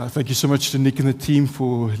Thank you so much to Nick and the team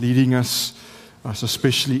for leading us,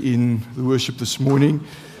 especially in the worship this morning.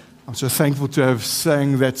 I'm so thankful to have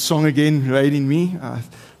sang that song again, Rain in Me. I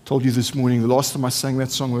told you this morning, the last time I sang that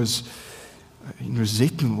song was in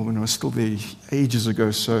Rosettenville when I was still there ages ago.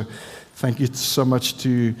 So thank you so much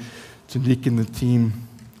to Nick and the team.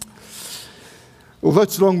 Although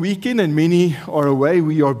it's a long weekend and many are away,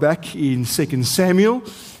 we are back in 2 Samuel.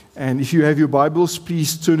 And if you have your Bibles,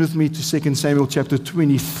 please turn with me to 2 Samuel chapter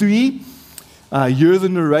 23. Here the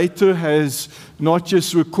narrator has not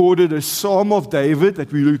just recorded a psalm of David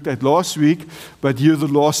that we looked at last week, but here the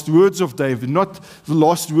last words of David. Not the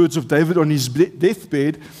last words of David on his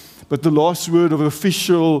deathbed, but the last word of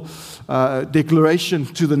official declaration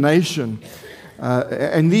to the nation.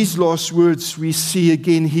 And these last words, we see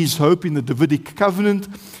again his hope in the Davidic covenant,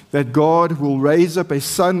 that God will raise up a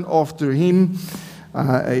son after him,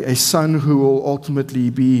 a son who will ultimately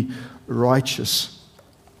be righteous.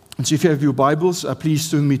 And so if you have your Bibles, please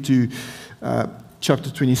turn me to chapter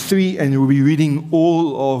 23, and we'll be reading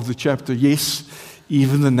all of the chapter, yes,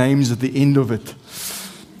 even the names at the end of it.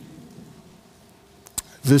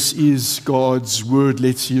 This is God's word.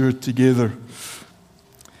 Let's hear it together.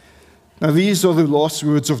 Now these are the last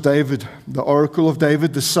words of David, the oracle of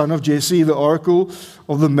David, the son of Jesse, the oracle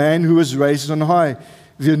of the man who was raised on high,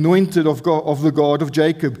 the anointed of God, of the God of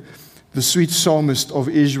Jacob, the sweet psalmist of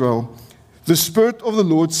Israel. The Spirit of the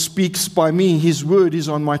Lord speaks by me. His word is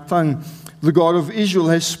on my tongue. The God of Israel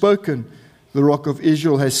has spoken. The Rock of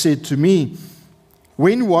Israel has said to me,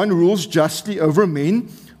 when one rules justly over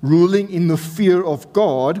men, ruling in the fear of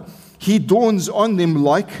God, he dawns on them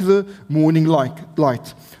like the morning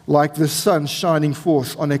light, like the sun shining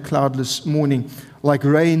forth on a cloudless morning, like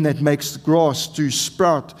rain that makes the grass to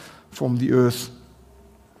sprout from the earth.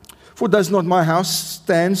 For does not my house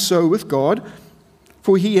stand so with God?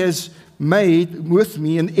 For he has made with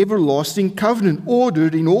me an everlasting covenant,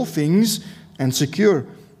 ordered in all things and secure.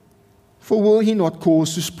 For will he not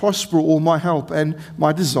cause to prosper all my help and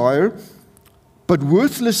my desire? But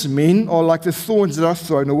worthless men are like the thorns that are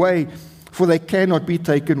thrown away, for they cannot be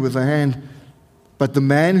taken with a hand. But the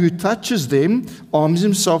man who touches them arms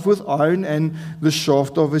himself with iron and the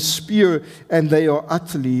shaft of a spear, and they are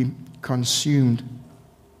utterly consumed.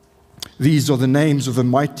 These are the names of the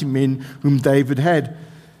mighty men whom David had.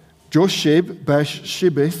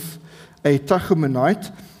 Josheb-Bashebeth, a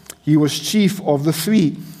Tachemonite, he was chief of the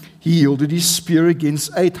three. He yielded his spear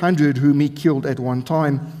against 800 whom he killed at one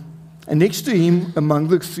time. And next to him, among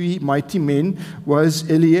the three mighty men, was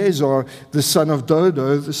Eleazar, the son of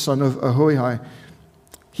Dodo, the son of Ahohai.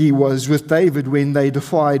 He was with David when they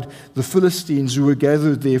defied the Philistines who were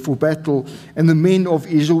gathered there for battle, and the men of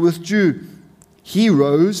Israel withdrew. He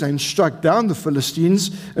rose and struck down the Philistines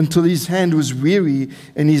until his hand was weary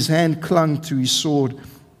and his hand clung to his sword.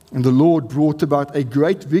 And the Lord brought about a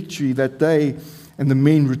great victory that day, and the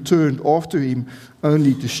men returned after him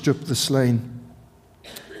only to strip the slain.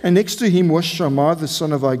 And next to him was Shammah, the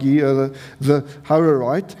son of Agee, the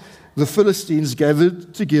Hararite. The Philistines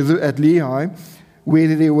gathered together at Lehi, where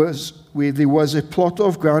there was a plot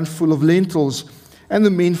of ground full of lentils, and the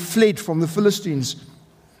men fled from the Philistines.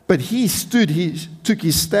 But he took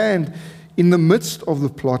his stand in the midst of the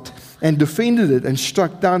plot and defended it and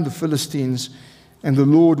struck down the Philistines, and the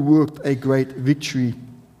Lord worked a great victory.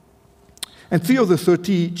 And 3 of the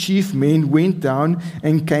 30 chief men went down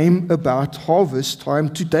and came about harvest time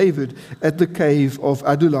to David at the cave of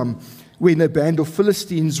Adullam, when a band of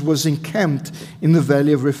Philistines was encamped in the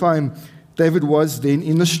valley of Rephaim. David was then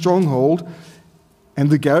in the stronghold, and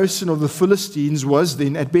the garrison of the Philistines was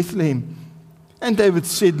then at Bethlehem. And David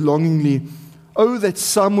said longingly, "Oh, that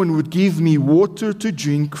someone would give me water to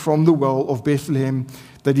drink from the well of Bethlehem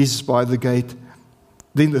that is by the gate."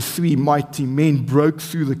 Then the three mighty men broke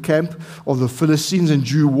through the camp of the Philistines and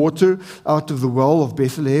drew water out of the well of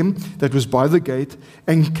Bethlehem that was by the gate,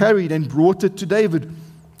 and carried and brought it to David.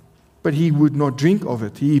 But he would not drink of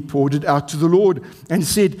it. He poured it out to the Lord and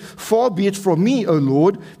said, "Far be it from me, O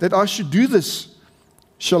Lord, that I should do this.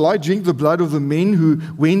 Shall I drink the blood of the men who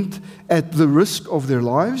went at the risk of their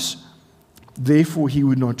lives?" Therefore he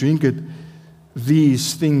would not drink it.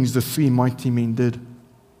 These things the three mighty men did.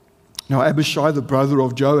 Now Abishai, the brother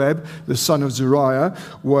of Joab, the son of Zeruiah,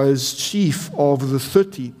 was chief of the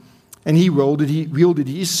 30. And he wielded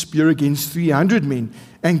his spear against 300 men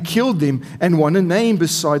and killed them and won a name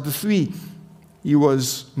beside the three. He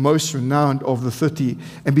was most renowned of the 30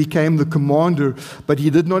 and became the commander, but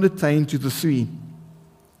he did not attain to the three.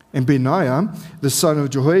 And Benaiah, the son of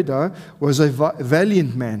Jehoiada, was a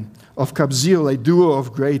valiant man of Kabzeel, a doer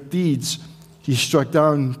of great deeds. He struck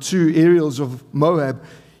down 2 aerials of Moab.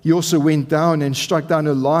 He also went down and struck down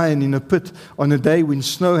a lion in a pit on a day when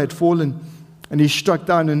snow had fallen. And he struck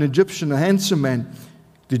down an Egyptian, a handsome man.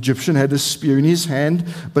 The Egyptian had a spear in his hand,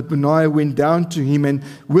 but Benaiah went down to him and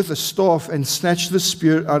with a staff and snatched the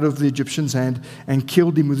spear out of the Egyptian's hand and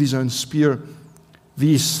killed him with his own spear.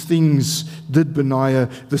 These things did Benaiah,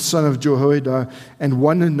 the son of Jehoiada, and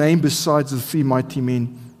won a name besides the 3 mighty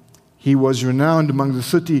men. He was renowned among the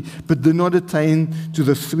 30, but did not attain to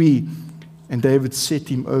the 3, and David set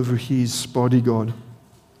him over his bodyguard.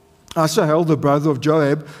 Asahel, the brother of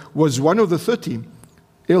Joab, was one of the 30.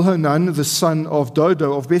 Elhanan, the son of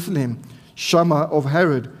Dodo of Bethlehem, Shammah of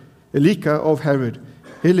Harod, Elika of Harod,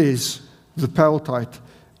 Helez, the Paltite,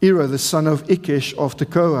 Ira, the son of Ikesh of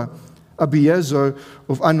Tekoa, Abiezer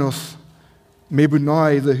of Anoth,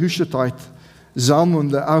 Mebunai, the Hushathite,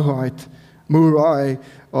 Zalmon, the Ahohite, Murai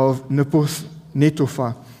of Nepoth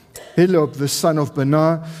Netophah, Helob, the son of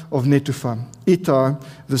Banah of Netophah, Itai,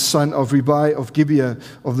 the son of Ribai of Gibeah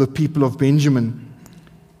of the people of Benjamin,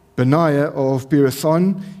 Benaiah of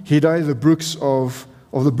Pirathon, Hidai, the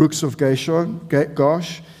brooks of Gash,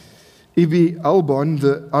 Ibi Albon,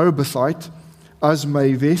 the Arabathite,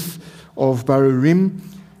 Azmaeveth of Barurim,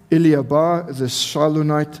 Eliabar, the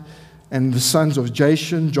Shilonite, and the sons of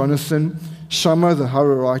Jashan, Jonathan, Shammah, the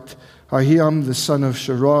Hararite, Ahiam, the son of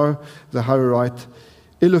Sharar, the Hararite,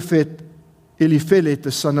 Eliphelet,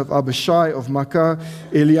 the son of Abishai of Makkah,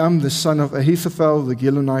 Eliam, the son of Ahithophel, the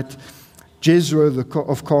Gilonite, Jezro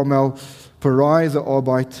of Carmel, Parai the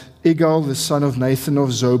Arbite, Igal the son of Nathan of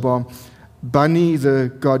Zobah, Bani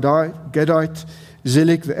the Gadite,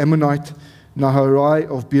 Zelek the Ammonite, Naharai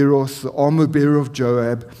of Beeroth, the armor-bearer of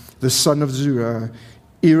Joab, the son of Zerah,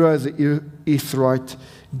 Ira the Ithrite,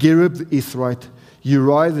 Gerib the Ithrite,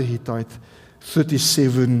 Uriah the Hittite,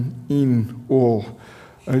 37 in all.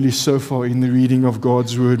 Only so far in the reading of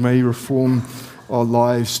God's word. May He reform our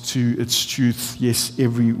lives to its truth. Yes,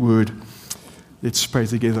 every word. Let's pray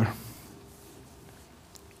together.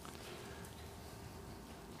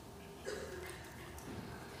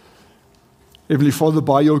 Heavenly Father,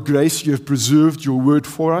 by your grace, you have preserved your word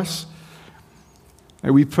for us.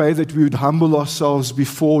 And we pray that we would humble ourselves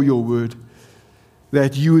before your word,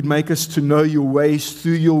 that you would make us to know your ways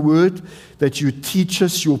through your word, that you teach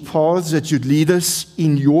us your paths, that you'd lead us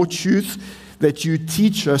in your truth, that you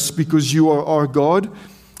teach us because you are our God,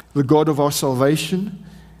 the God of our salvation,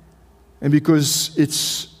 and because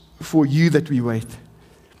it's for you that we wait.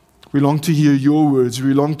 We long to hear your words.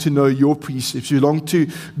 We long to know your precepts. We long to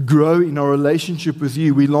grow in our relationship with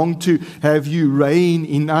you. We long to have you reign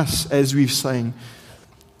in us, as we've sang,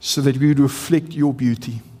 so that we would reflect your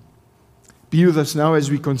beauty. Be with us now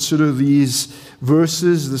as we consider these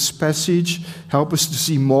verses, this passage. Help us to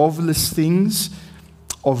see marvelous things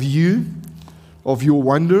of you, of your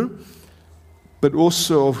wonder, but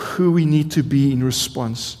also of who we need to be in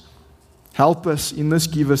response. Help us in this.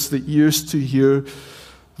 Give us the ears to hear,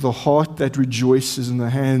 the heart that rejoices, and the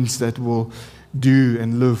hands that will do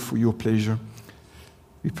and live for your pleasure.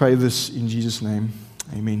 We pray this in Jesus' name.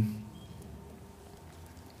 Amen.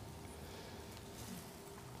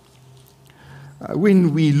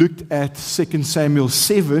 When we looked at 2 Samuel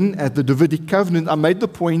 7 at the Davidic covenant, I made the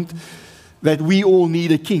point that we all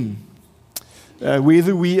need a king.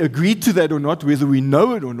 Whether we agree to that or not, whether we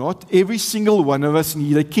know it or not, every single one of us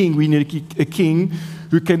need a king. We need a king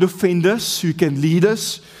who can defend us, who can lead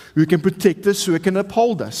us, who can protect us, who can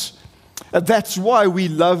uphold us. That's why we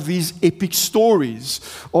love these epic stories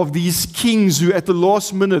of these kings who at the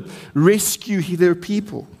last minute rescue their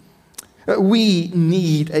people. We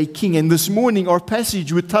need a king. And this morning our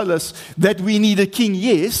passage would tell us that we need a king,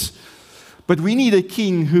 yes, but we need a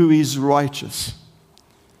king who is righteous.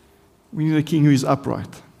 We need a king who is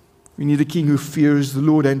upright. We need a king who fears the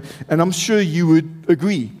Lord. And I'm sure you would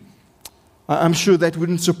agree. I'm sure that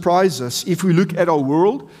wouldn't surprise us. If we look at our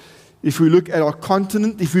world, if we look at our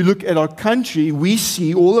continent, if we look at our country, we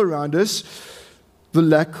see all around us the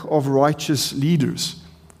lack of righteous leaders.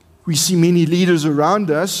 We see many leaders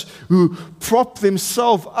around us who prop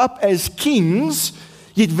themselves up as kings,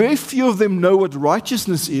 yet very few of them know what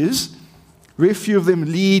righteousness is. Very few of them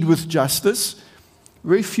lead with justice.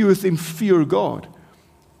 Very few of them fear God.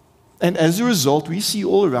 And as a result, we see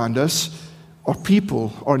all around us our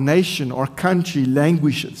people, our nation, our country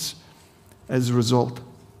languishes as a result.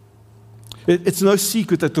 It's no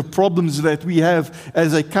secret that the problems that we have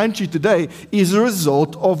as a country today is a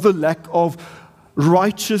result of the lack of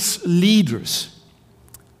righteous leaders.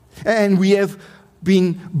 And we have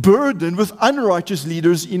been burdened with unrighteous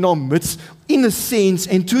leaders in our midst, in a sense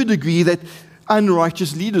and to a degree that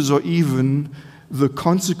unrighteous leaders are even the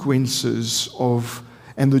consequences of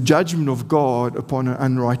and the judgment of God upon an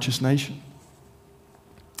unrighteous nation.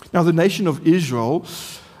 Now, the nation of Israel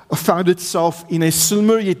found itself in a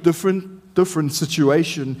similar yet different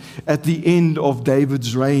situation at the end of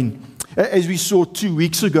David's reign. As we saw 2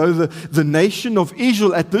 weeks ago, the nation of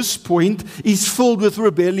Israel at this point is filled with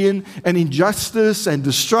rebellion and injustice and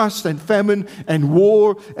distrust and famine and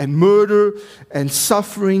war and murder and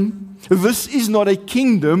suffering. This is not a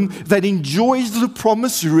kingdom that enjoys the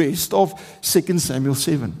promised rest of 2 Samuel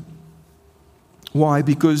 7. Why?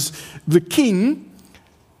 Because the king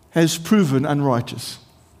has proven unrighteous,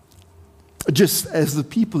 just as the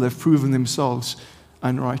people have proven themselves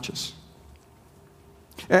unrighteous.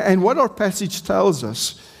 And what our passage tells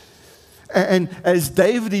us, and as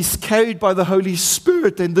David is carried by the Holy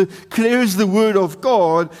Spirit and declares the word of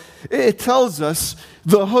God, it tells us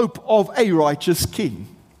the hope of a righteous king.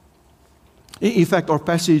 In fact, our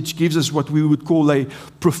passage gives us what we would call a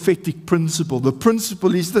prophetic principle. The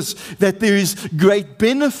principle is this, that there is great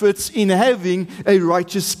benefits in having a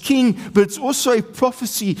righteous king, but it's also a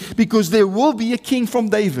prophecy because there will be a king from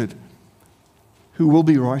David who will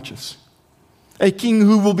be righteous. A king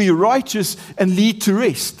who will be righteous and lead to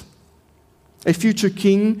rest. A future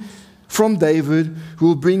king from David who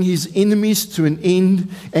will bring his enemies to an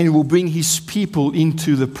end and will bring his people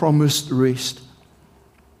into the promised rest.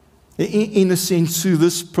 In a sense, through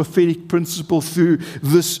this prophetic principle, through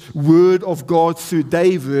this word of God through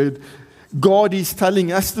David, God is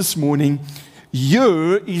telling us this morning,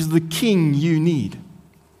 here is the king you need.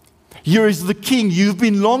 Here is the king you've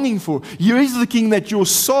been longing for. Here is the king that your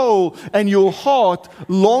soul and your heart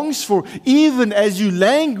longs for, even as you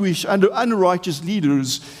languish under unrighteous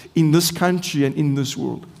leaders in this country and in this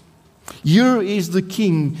world. Here is the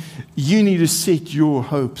king you need to set your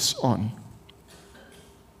hopes on.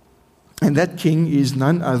 And that king is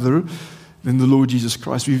none other than the Lord Jesus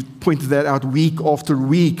Christ. We've pointed that out week after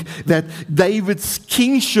week, that David's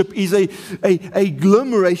kingship is a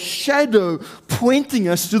glimmer, a shadow, pointing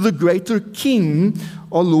us to the greater king,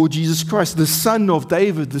 our Lord Jesus Christ, the Son of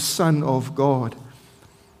David, the Son of God.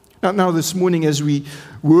 Now this morning, as we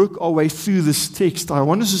work our way through this text, I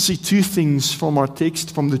want us to see two things from our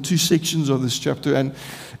text, from the two sections of this chapter,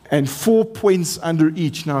 and 4 points under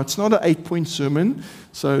each. Now, it's not an 8-point sermon,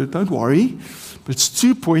 so don't worry. But it's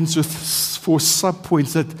 2 points with 4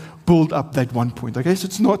 sub-points that build up that 1 point. Okay, so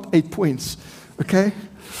it's not 8 points. Okay?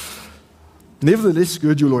 Nevertheless,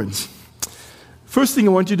 gird your loins. First thing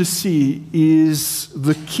I want you to see is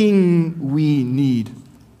the king we need.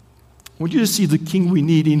 I want you to see the king we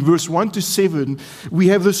need. In verse 1 to 7, we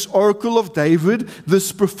have this oracle of David,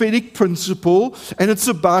 this prophetic principle, and it's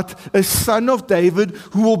about a son of David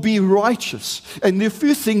who will be righteous. And there are a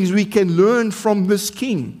few things we can learn from this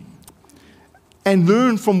king and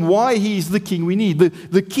learn from why he is the king we need.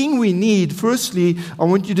 The king we need, firstly, I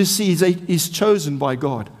want you to see is chosen by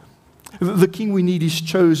God. The king we need is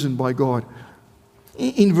chosen by God.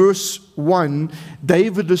 In verse 1,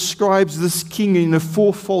 David describes this king in a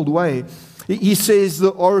fourfold way. He says the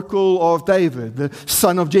oracle of David, the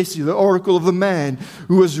son of Jesse, the oracle of the man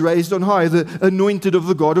who was raised on high, the anointed of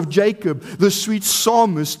the God of Jacob, the sweet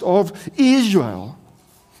psalmist of Israel.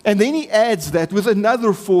 And then he adds that with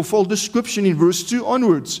another fourfold description in verse 2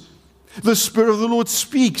 onwards. The Spirit of the Lord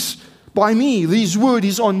speaks by me. His word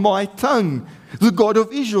is on my tongue. The God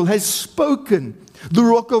of Israel has spoken. The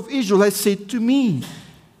Rock of Israel has said to me.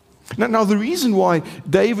 Now the reason why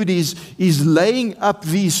David is laying up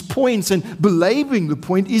these points and belaboring the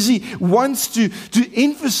point is he wants to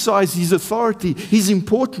emphasize his authority, his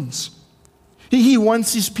importance. He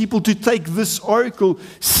wants his people to take this oracle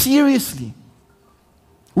seriously.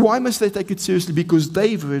 Why must they take it seriously? Because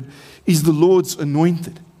David is the Lord's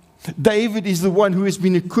anointed. David is the one who has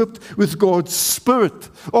been equipped with God's Spirit.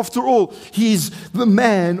 After all, he is the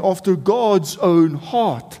man after God's own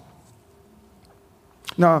heart.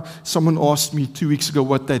 Now, someone asked me 2 weeks ago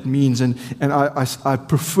what that means, and I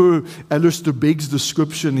prefer Alistair Begg's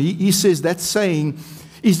description. He says that saying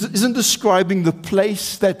isn't describing the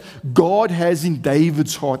place that God has in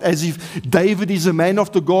David's heart, as if David is a man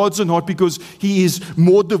after God's own heart because he is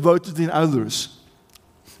more devoted than others.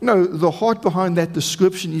 No, the heart behind that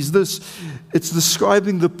description is this. It's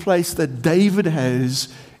describing the place that David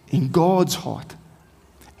has in God's heart.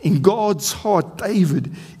 In God's heart,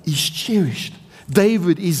 David is cherished.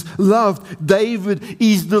 David is loved. David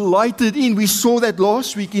is delighted in. We saw that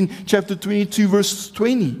last week in chapter 22, verse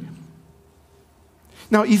 20.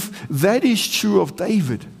 Now, if that is true of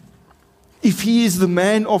David, if he is the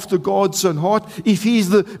man after God's own heart, if he is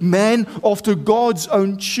the man after God's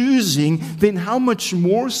own choosing, then how much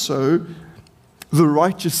more so the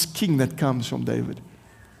righteous king that comes from David?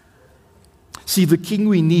 See, the king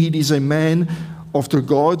we need is a man after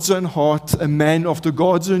God's own heart, a man after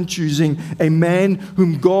God's own choosing, a man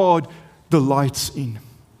whom God delights in.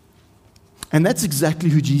 And that's exactly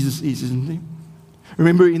who Jesus is, isn't he?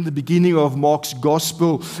 Remember in the beginning of Mark's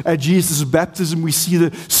gospel, at Jesus' baptism, we see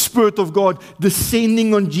the Spirit of God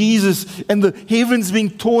descending on Jesus and the heavens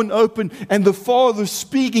being torn open and the Father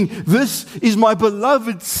speaking, "This is my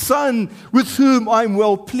beloved Son with whom I'm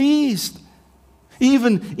well pleased."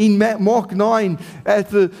 Even in Mark 9,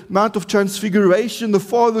 at the Mount of Transfiguration, the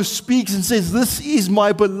Father speaks and says, "This is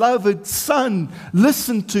my beloved Son.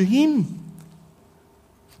 Listen to him."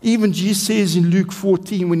 Even Jesus says in Luke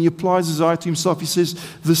 14, when he applies Isaiah to himself, he says,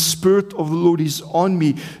 "The Spirit of the Lord is on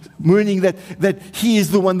me," meaning that he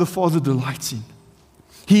is the one the Father delights in.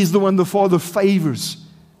 He is the one the Father favors.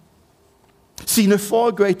 See, in a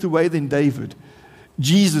far greater way than David,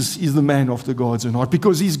 Jesus is the man after God's own heart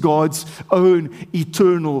because he's God's own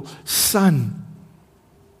eternal Son.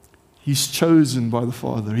 He's chosen by the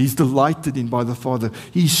Father. He's delighted in by the Father.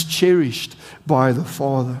 He's cherished by the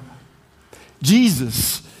Father.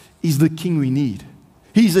 Jesus is the king we need.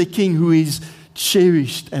 He's a king who is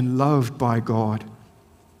cherished and loved by God.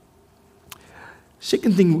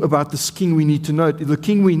 Second thing about this king we need to note, the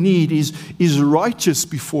king we need is righteous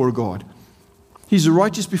before God. He's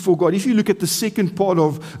righteous before God. If you look at the second part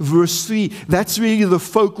of verse 3, that's really the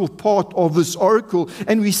focal part of this oracle.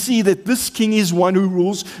 And we see that this king is one who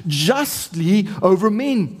rules justly over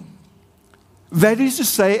men. That is to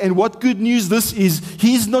say, and what good news this is,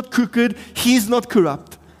 he's not crooked, he's not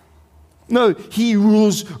corrupt. No, he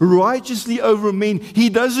rules righteously over men. He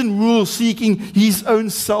doesn't rule seeking his own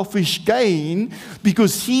selfish gain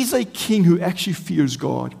because he's a king who actually fears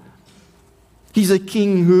God. He's a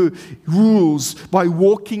king who rules by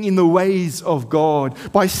walking in the ways of God,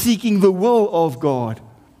 by seeking the will of God.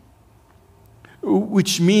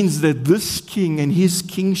 Which means that this king and his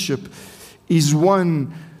kingship is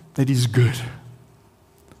one that is good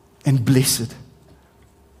and blessed.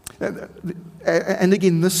 And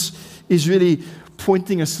again, this is really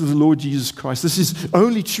pointing us to the Lord Jesus Christ. This is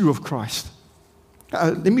only true of Christ.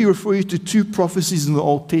 Let me refer you to two prophecies in the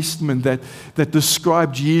Old Testament that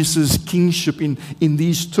describe Jesus' kingship in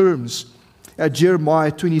these terms.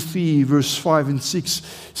 Jeremiah 23, verse 5 and 6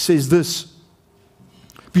 says this,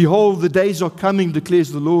 "Behold, the days are coming,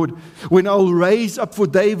 declares the Lord, when I will raise up for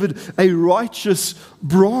David a righteous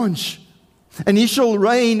branch, and he shall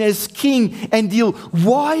reign as king and deal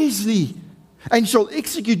wisely, and shall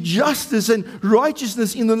execute justice and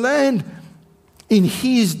righteousness in the land. In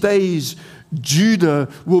his days, Judah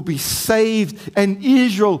will be saved and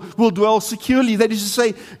Israel will dwell securely." That is to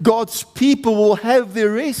say, God's people will have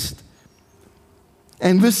their rest.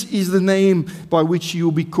 And this is the name by which he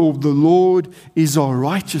will be called. The Lord is our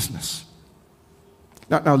righteousness.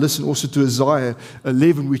 Now listen also to Isaiah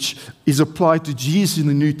 11, which is applied to Jesus in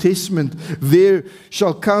the New Testament. "There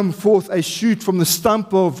shall come forth a shoot from the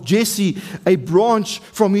stump of Jesse, a branch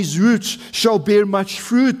from his roots shall bear much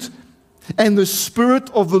fruit. And the Spirit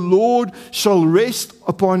of the Lord shall rest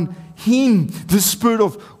upon him, the Spirit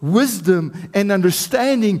of wisdom and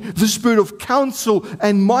understanding, the Spirit of counsel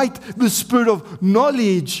and might, the Spirit of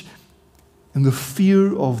knowledge and the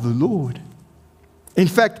fear of the Lord. In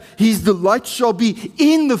fact, his delight shall be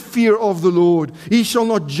in the fear of the Lord. He shall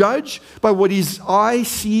not judge by what his eye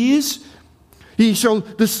sees. He shall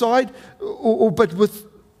decide or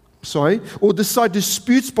decide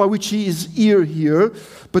disputes by which his ear hear,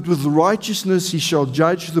 but with righteousness he shall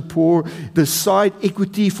judge the poor, decide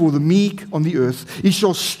equity for the meek on the earth. He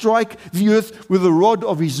shall strike the earth with the rod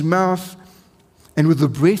of his mouth, and with the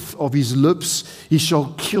breath of his lips he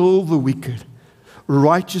shall kill the wicked.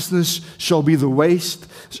 Righteousness shall be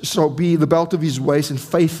the belt of his waist, and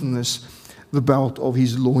faithfulness the belt of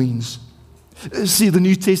his loins. See, the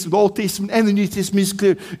New Testament, the Old Testament and the New Testament is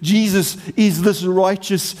clear. Jesus is this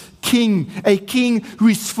righteous king, a king who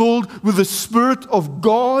is filled with the Spirit of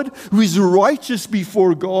God, who is righteous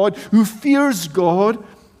before God, who fears God,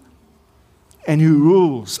 and who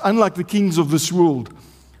rules, unlike the kings of this world,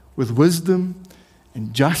 with wisdom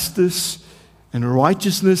and justice and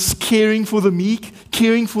righteousness, caring for the meek,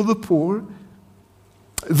 caring for the poor.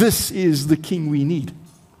 This is the king we need.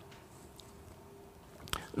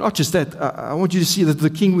 Not just that, I want you to see that the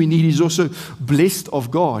king we need is also blessed of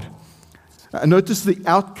God. Notice the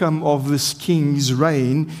outcome of this king's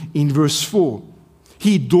reign in verse 4.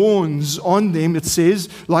 He dawns on them, it says,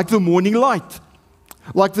 like the morning light,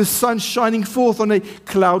 like the sun shining forth on a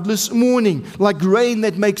cloudless morning, like rain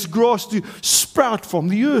that makes grass to sprout from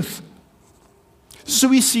the earth. So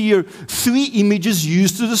we see here three images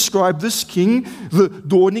used to describe this king: the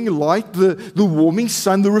dawning light, the warming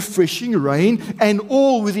sun, the refreshing rain, and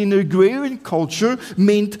all within agrarian culture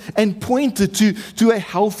meant and pointed to a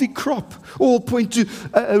healthy crop. All point to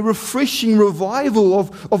a refreshing revival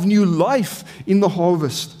of new life in the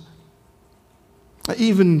harvest.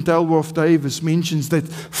 Even Dalworth Davis mentions that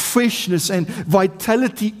freshness and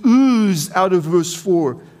vitality ooze out of verse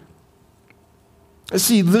 4.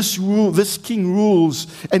 See, this king rules,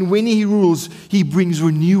 and when he rules, he brings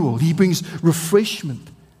renewal, he brings refreshment.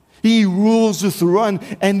 He rules with run,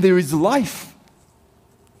 and there is life.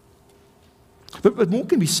 But more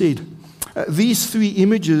can be said. These three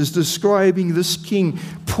images describing this king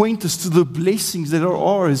point us to the blessings that are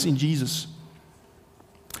ours in Jesus.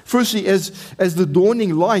 Firstly, as the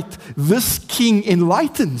dawning light, this king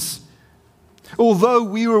enlightens. Although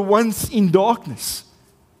we were once in darkness,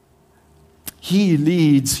 he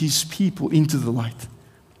leads his people into the light.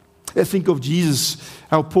 I think of Jesus,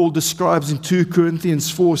 how Paul describes in 2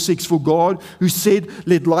 Corinthians 4:6, for God, who said,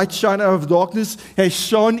 "Let light shine out of darkness," has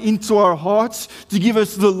shone into our hearts to give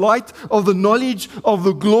us the light of the knowledge of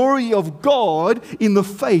the glory of God in the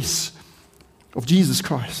face of Jesus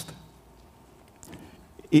Christ.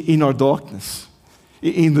 In our darkness,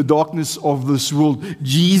 in the darkness of this world,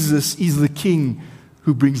 Jesus is the King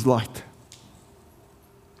who brings light.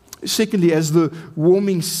 Secondly, as the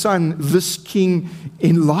warming sun, this king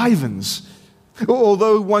enlivens.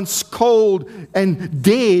 Although once cold and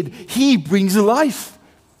dead, he brings life.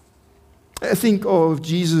 I think of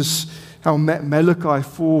Jesus, how Malachi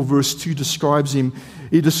 4 verse 2 describes him.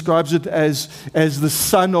 He describes it as the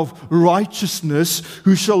Son of Righteousness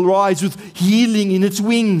who shall rise with healing in its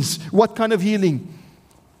wings. What kind of healing?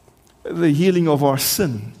 The healing of our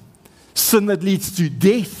sin. Sin that leads to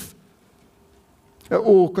death.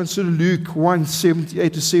 Or consider Luke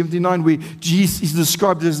 1:78-79, where Jesus is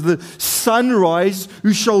described as the sunrise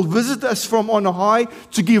who shall visit us from on high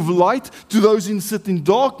to give light to those who sit in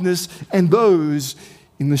darkness and those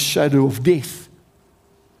in the shadow of death.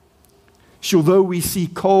 So although we see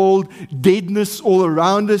cold, deadness all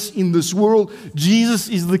around us in this world, Jesus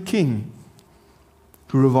is the King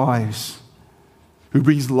who revives, who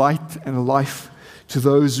brings light and life to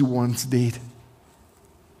those who once dead.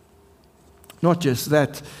 Not just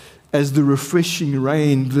that, as the refreshing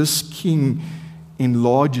rain, this king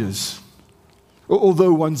enlarges.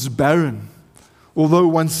 Although once barren, although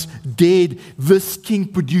once dead, this king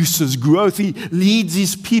produces growth. He leads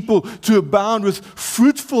his people to abound with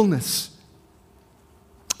fruitfulness.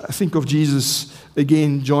 I think of Jesus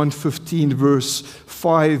again, John 15, verse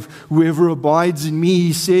 5. Whoever abides in me,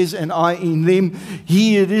 he says, and I in them,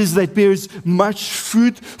 he it is that bears much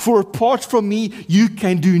fruit, for apart from me, you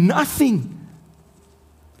can do nothing.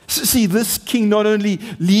 See, this king not only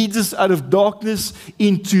leads us out of darkness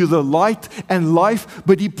into the light and life,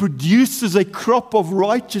 but he produces a crop of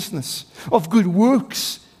righteousness, of good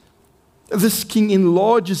works. This king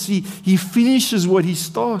enlarges, he finishes what he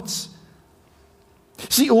starts.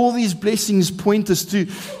 See, all these blessings point us to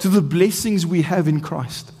the blessings we have in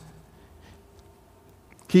Christ.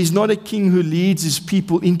 He's not a king who leads his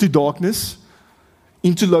people into darkness,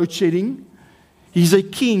 into load shedding. He's a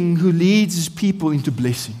king who leads his people into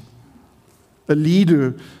blessing. A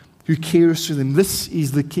leader who cares for them. This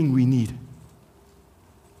is the king we need.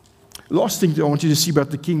 Last thing I want you to see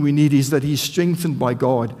about the king we need is that he's strengthened by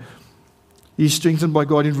God. He's strengthened by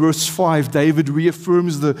God. In verse 5, David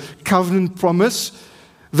reaffirms the covenant promise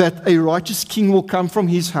that a righteous king will come from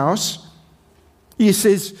his house. He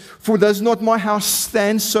says, "For does not my house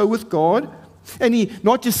stand so with God?" And he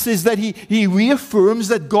not just says that, he reaffirms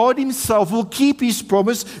that God himself will keep his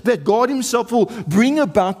promise, that God himself will bring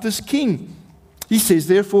about this king. He says,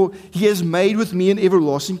 "Therefore, he has made with me an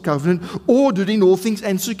everlasting covenant, ordered in all things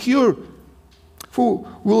and secure. For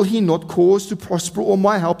will he not cause to prosper all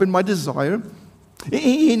my help and my desire?"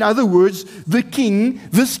 In other words,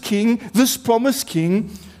 this promised king,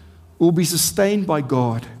 will be sustained by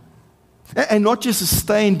God. And not just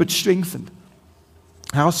sustained, but strengthened.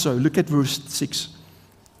 How so? Look at verse 6.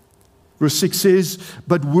 Verse 6 says,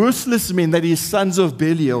 "But worthless men," that is sons of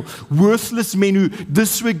Belial, worthless men who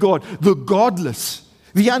disregard the godless,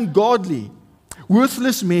 the ungodly.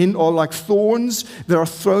 Worthless men are like thorns that are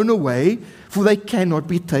thrown away, for they cannot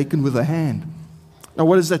be taken with a hand. Now,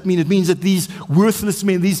 what does that mean? It means that these worthless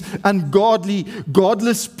men, these ungodly,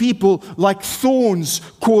 godless people, like thorns,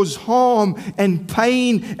 cause harm and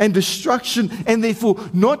pain and destruction, and therefore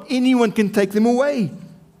not anyone can take them away.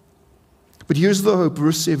 But here's the hope,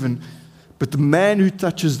 verse 7. "But the man who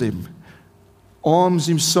touches them arms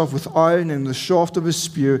himself with iron and the shaft of a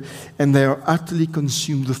spear, and they are utterly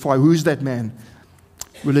consumed with fire." Who is that man?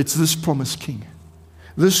 Well, it's this promised king.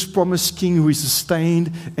 This promised king who is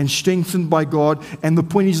sustained and strengthened by God. And the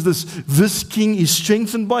point is this king is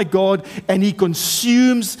strengthened by God and he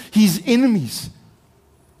consumes his enemies.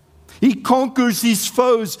 He conquers his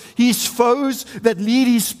foes that lead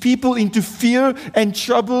his people into fear and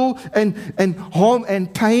trouble and harm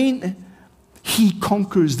and pain. He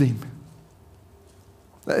conquers them.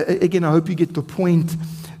 Again, I hope you get the point.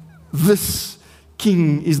 This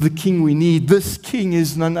king is the king we need. This king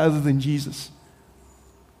is none other than Jesus.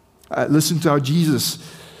 Listen to how Jesus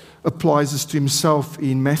applies this to himself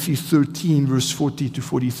in Matthew 13, verse 40 to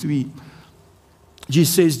 43.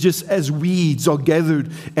 Jesus says, just as weeds are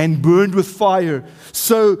gathered and burned with fire,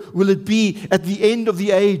 so will it be at the end of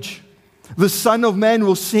the age. The Son of Man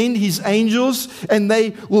will send his angels, and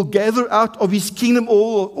they will gather out of his kingdom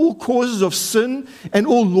all causes of sin and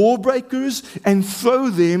all lawbreakers, and throw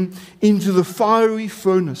them into the fiery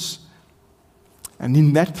furnace. And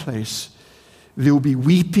in that place, there will be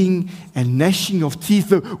weeping and gnashing of teeth.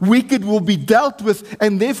 The wicked will be dealt with,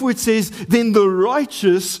 and therefore it says, then the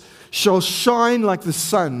righteous shall shine like the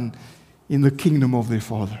sun in the kingdom of their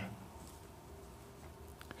Father.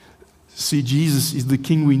 See, Jesus is the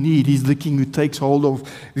king we need. He's the king who takes hold of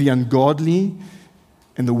the ungodly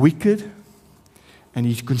and the wicked, and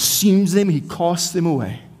he consumes them, he casts them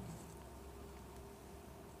away.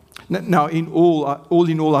 Now, all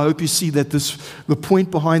in all, I hope you see that the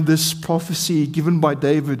point behind this prophecy given by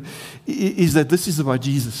David is that this is about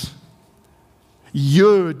Jesus.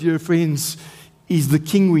 Here, dear friends, is the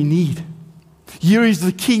king we need. Here is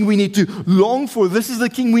the king we need to long for. This is the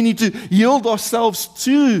king we need to yield ourselves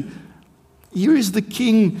to. Here is the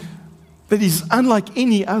king that is unlike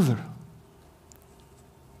any other.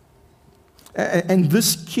 And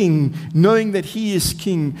this king, knowing that he is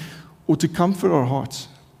king, ought to comfort our hearts.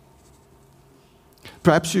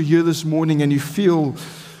 Perhaps you're here this morning and you feel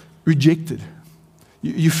rejected.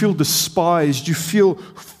 You feel despised. You feel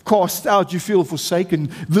cast out. You feel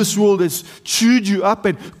forsaken. This world has chewed you up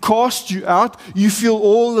and cast you out. You feel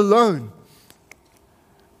all alone.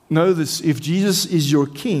 Know this, if Jesus is your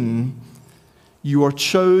king, you are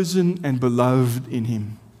chosen and beloved in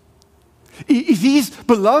him. If he's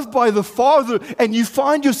beloved by the Father and you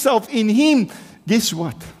find yourself in him, guess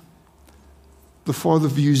what? The Father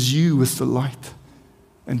views you with delight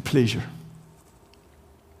and pleasure.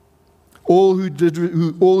 All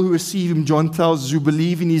who receive him, John tells us, who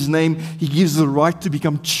believe in his name, he gives the right to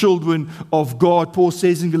become children of God. Paul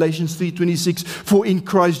says in Galatians 3:26, for in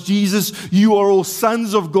Christ Jesus you are all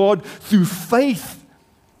sons of God through faith.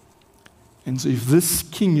 And so if this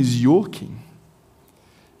king is your king,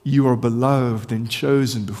 you are beloved and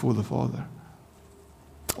chosen before the Father.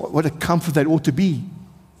 What a comfort that ought to be.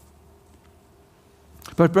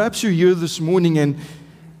 But perhaps you're here this morning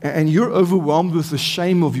and you're overwhelmed with the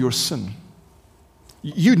shame of your sin.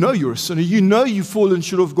 You know you're a sinner. You know you've fallen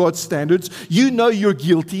short of God's standards. You know you're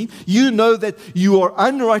guilty. You know that you are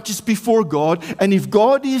unrighteous before God. And if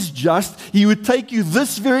God is just, he would take you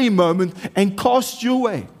this very moment and cast you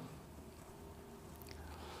away.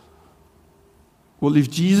 Well, if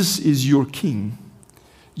Jesus is your king,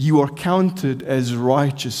 you are counted as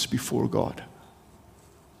righteous before God.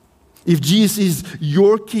 If Jesus is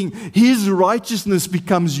your king, his righteousness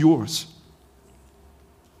becomes yours.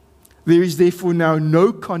 There is therefore now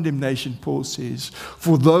no condemnation, Paul says,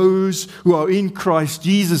 for those who are in Christ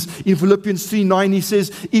Jesus. In Philippians 3:9, he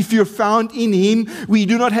says, if you're found in him, we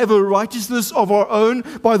do not have a righteousness of our own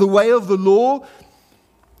by the way of the law,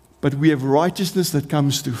 but we have righteousness that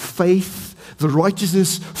comes through faith, the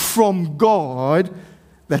righteousness from God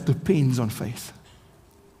that depends on faith.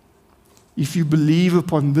 If you believe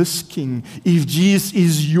upon this king, if Jesus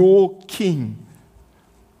is your king,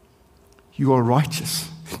 you are righteous.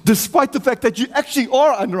 Despite the fact that you actually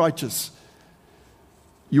are unrighteous,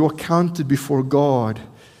 you are counted before God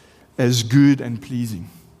as good and pleasing.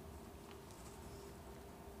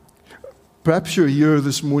 Perhaps you're here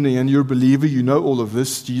this morning and you're a believer, you know all of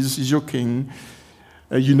this. Jesus is your king.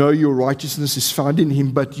 You know your righteousness is found in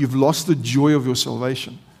him, but you've lost the joy of your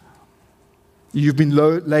salvation. You've been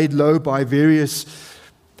laid low by various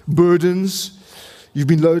burdens. You've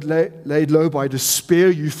been laid low by despair.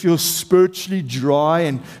 You feel spiritually dry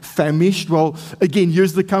and famished. Well, again,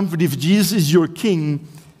 here's the comfort. If Jesus is your king,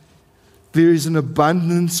 there is an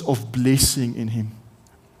abundance of blessing in him.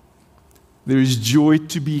 There is joy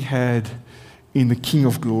to be had in the King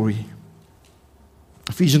of glory.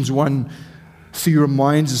 Ephesians 1:3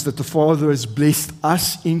 reminds us that the Father has blessed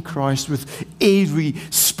us in Christ with every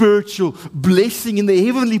spiritual spiritual blessing in the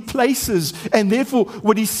heavenly places. And therefore,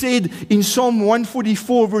 what he said in Psalm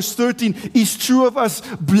 144, verse 13, is true of us.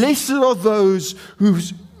 Blessed are the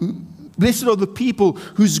people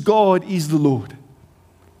whose God is the Lord.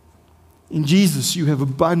 In Jesus, you have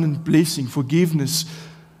abundant blessing, forgiveness,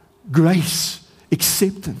 grace,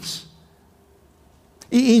 acceptance.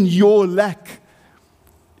 In your lack,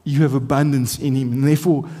 you have abundance in Him. And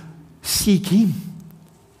therefore, seek Him.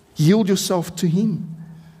 Yield yourself to Him.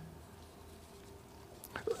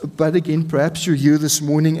 But again, perhaps you're here this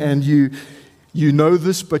morning and you know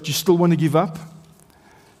this, but you still want to give up.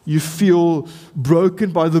 You feel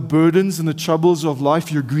broken by the burdens and the troubles of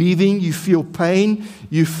life. You're grieving. You feel pain.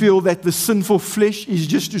 You feel that the sinful flesh is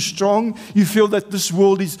just too strong. You feel that this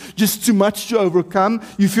world is just too much to overcome.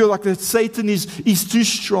 You feel like that Satan is too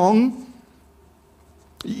strong.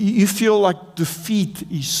 You feel like defeat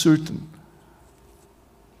is certain.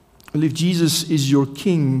 Well, if Jesus is your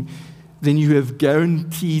King, then you have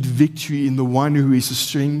guaranteed victory in the one who is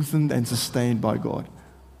strengthened and sustained by God.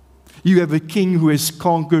 You have a King who has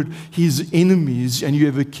conquered his enemies, and you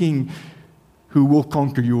have a King who will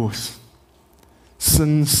conquer yours.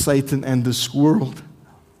 Sin, Satan, and this world.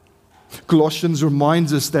 Colossians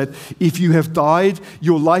reminds us that if you have died,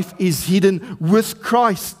 your life is hidden with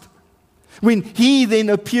Christ. When He then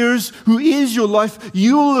appears, who is your life,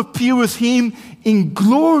 you will appear with Him in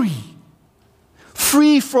glory.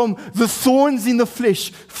 Free from the thorns in the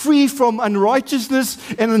flesh, free from unrighteousness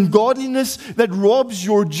and ungodliness that robs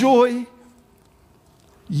your joy,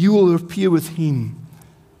 you will appear with Him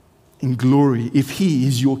in glory if He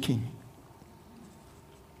is your King.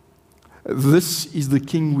 This is the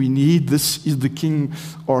King we need. This is the King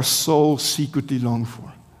our soul secretly long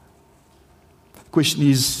for. The question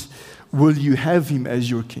is, will you have Him as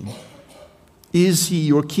your King? Is He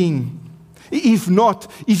your King? If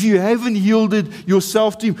not, if you haven't yielded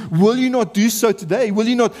yourself to Him, will you not do so today? Will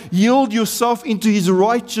you not yield yourself into His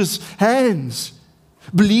righteous hands?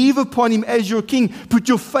 Believe upon Him as your King. Put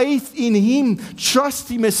your faith in Him. Trust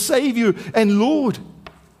Him as Savior and Lord.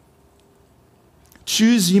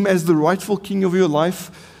 Choose Him as the rightful King of your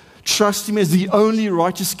life. Trust Him as the only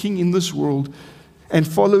righteous King in this world. And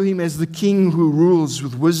follow Him as the King who rules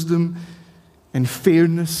with wisdom and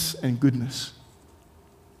fairness and goodness.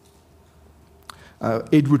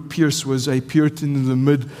 Edward Pierce was a Puritan in the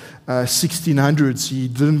mid-1600s. He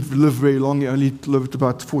didn't live very long. He only lived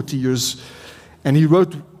about 40 years. And he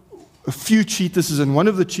wrote a few treatises, and one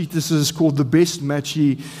of the treatises is called The Best Match.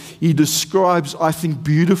 He describes, I think,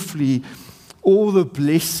 beautifully all the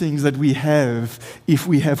blessings that we have if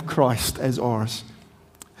we have Christ as ours.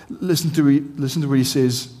 Listen to what he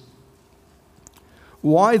says.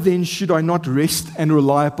 Why then should I not rest and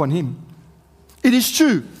rely upon Him? It is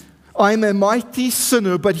true, I am a mighty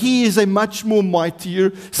sinner, but He is a much more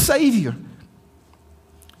mightier Savior.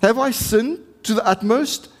 Have I sinned to the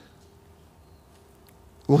utmost?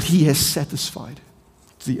 Well, He has satisfied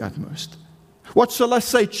to the utmost. What shall I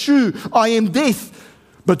say? True, I am death,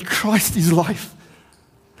 but Christ is life.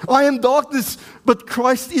 I am darkness, but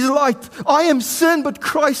Christ is light. I am sin, but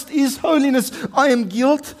Christ is holiness. I am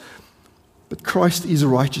guilt, but Christ is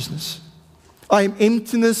righteousness. I am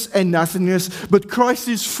emptiness and nothingness, but Christ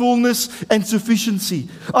is fullness and sufficiency.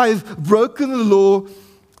 I have broken the law,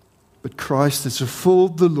 but Christ has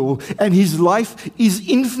fulfilled the law, and His life is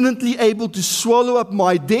infinitely able to swallow up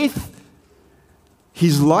my death,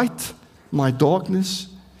 His light, my darkness,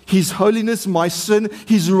 His holiness, my sin,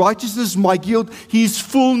 His righteousness, my guilt, His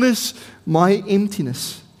fullness, my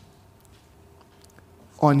emptiness.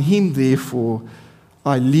 On Him, therefore,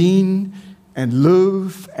 I lean and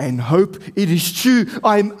live and hope. It is true,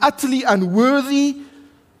 I am utterly unworthy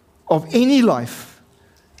of any life,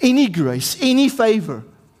 any grace, any favor.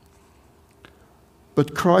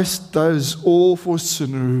 But Christ does all for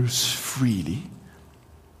sinners freely.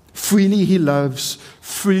 Freely He loves,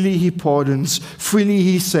 freely He pardons, freely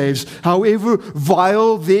He saves. However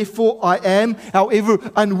vile, therefore, I am, however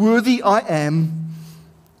unworthy I am,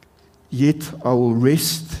 yet I will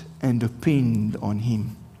rest and depend on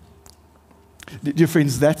Him. Dear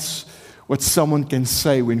friends, that's what someone can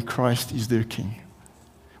say when Christ is their King.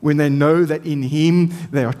 When they know that in Him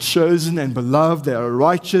they are chosen and beloved, they are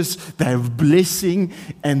righteous, they have blessing,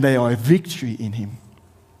 and they are victory in Him.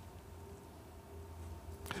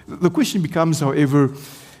 The question becomes, however,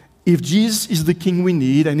 if Jesus is the King we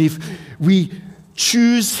need, and if we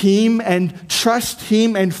choose Him and trust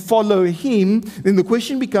Him and follow Him, then the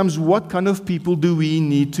question becomes, what kind of people do we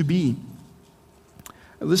need to be?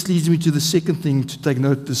 This leads me to the second thing to take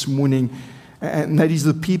note this morning, and that is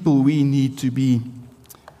the people we need to be.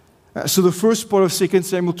 So the first part of 2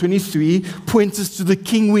 Samuel 23 points us to the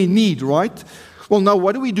king we need, right? Well, now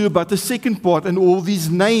what do we do about the second part and all these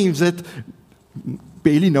names that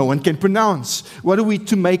barely no one can pronounce? What are we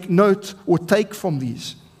to make note or take from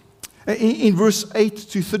these? In verse 8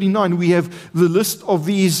 to 39, we have the list of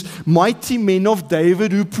these mighty men of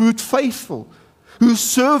David who proved faithful, who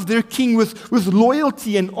served their king with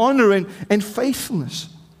loyalty and honor and faithfulness.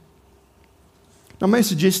 Now, may I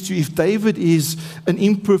suggest to you, if David is an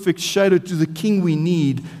imperfect shadow to the king we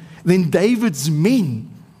need, then David's men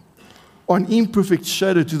are an imperfect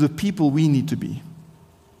shadow to the people we need to be.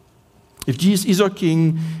 If Jesus is our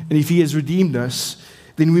king and if he has redeemed us,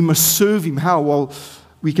 then we must serve him. How? Well,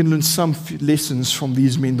 we can learn some lessons from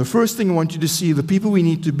these men. The first thing I want you to see, the people we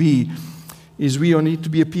need to be, is we need to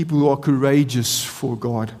be a people who are courageous for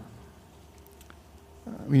God.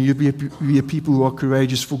 We need to be a people who are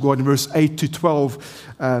courageous for God. In verse 8 to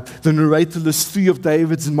 12, the narrator lists three of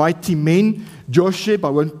David's mighty men: Josheb, I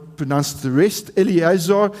won't pronounce the rest,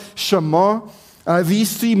 Eleazar, Shammah.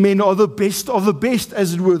 These three men are the best of the best,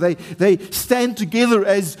 as it were. They stand together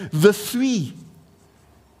as the three.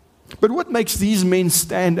 But what makes these men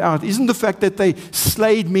stand out isn't the fact that they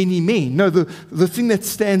slayed many men. No, the thing that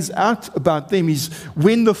stands out about them is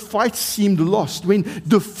when the fight seemed lost, when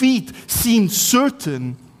defeat seemed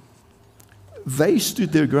certain, they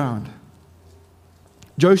stood their ground.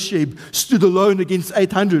 Josheb stood alone against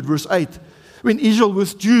 800, verse 8. When Israel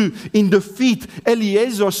withdrew in defeat,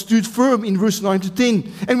 Eleazar stood firm in verse 9 to 10.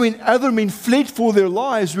 And when other men fled for their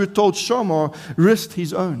lives, we're told Shammah risked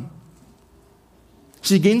his own.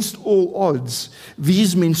 See, against all odds,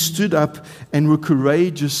 these men stood up and were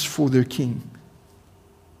courageous for their king.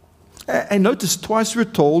 And notice twice we're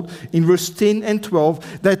told in verse 10 and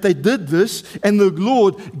 12 that they did this and the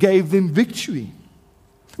Lord gave them victory.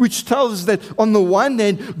 Which tells us that on the one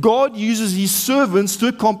hand, God uses his servants to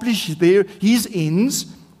accomplish his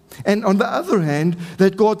ends. And on the other hand,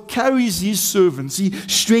 that God carries his servants. He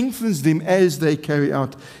strengthens them as they carry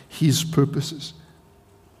out his purposes.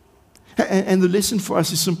 And the lesson for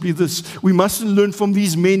us is simply this: we mustn't learn from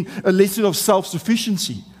these men a lesson of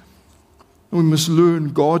self-sufficiency. We must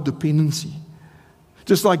learn God dependency.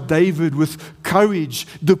 Just like David with courage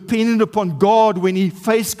depended upon God when he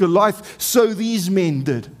faced Goliath, so these men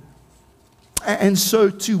did. And so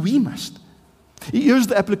too we must. Here's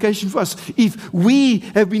the application for us. If we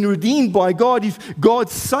have been redeemed by God, if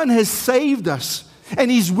God's Son has saved us,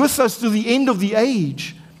 and he's with us to the end of the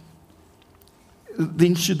age,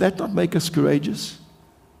 then should that not make us courageous?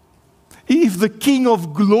 If the King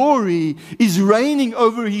of glory is reigning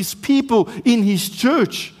over his people in his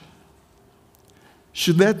church,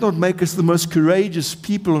 should that not make us the most courageous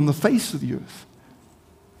people on the face of the earth?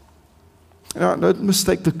 Now, don't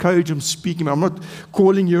mistake the courage I'm speaking about. I'm not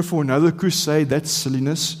calling here for another crusade. That's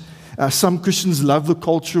silliness. Some Christians love the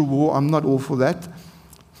culture war. I'm not all for that.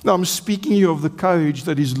 No, I'm speaking here of the courage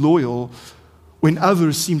that is loyal when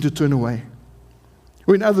others seem to turn away,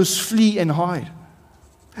 when others flee and hide.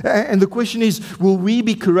 And the question is, will we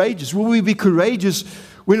be courageous? Will we be courageous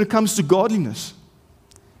when it comes to godliness?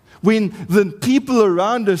 When the people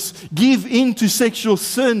around us give in to sexual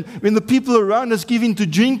sin, when the people around us give in to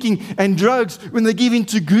drinking and drugs, when they give in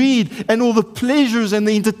to greed and all the pleasures and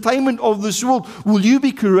the entertainment of this world, will you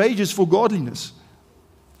be courageous for godliness?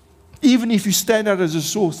 Even if you stand out as a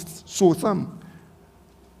sore thumb.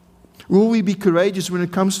 Will we be courageous when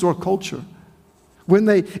it comes to our culture? When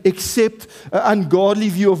they accept an ungodly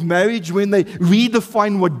view of marriage, when they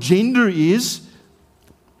redefine what gender is,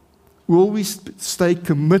 will we stay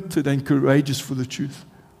committed and courageous for the truth?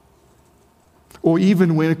 Or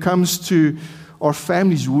even when it comes to our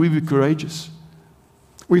families, will we be courageous?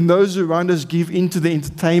 When those around us give into the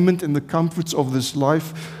entertainment and the comforts of this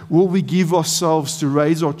life, will we give ourselves to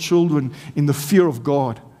raise our children in the fear of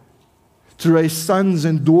God? To raise sons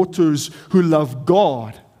and daughters who love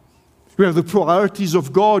God, who have the priorities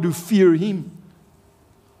of God, who fear him?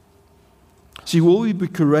 See, will we be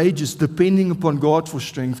courageous depending upon God for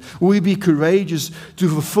strength? Will we be courageous to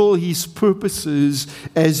fulfill his purposes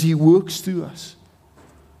as he works through us?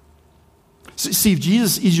 See, if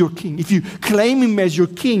Jesus is your king, if you claim him as your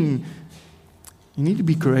king, you need to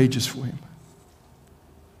be courageous for him.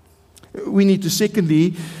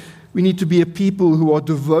 Secondly, we need to be a people who are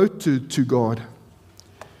devoted to God.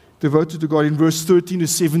 Devoted to God. In verse 13 to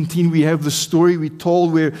 17, we have the story we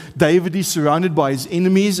told where David is surrounded by his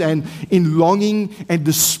enemies, and in longing and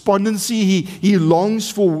despondency, he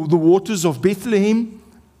longs for the waters of Bethlehem.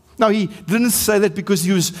 Now, he didn't say that because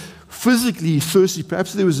he was physically thirsty.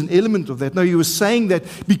 Perhaps there was an element of that. No, he was saying that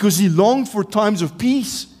because he longed for times of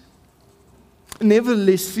peace.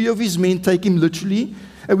 Nevertheless, few of his men take him literally.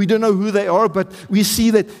 And we don't know who they are, but we see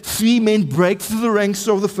that 3 men break through the ranks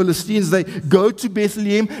of the Philistines. They go to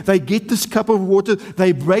Bethlehem. They get this cup of water.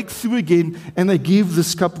 They break through again, and they give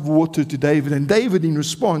this cup of water to David. And David, in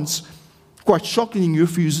response, quite shockingly,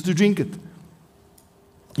 refuses to drink it.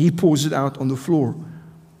 He pours it out on the floor.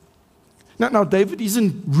 Now, David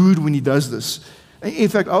isn't rude when he does this. In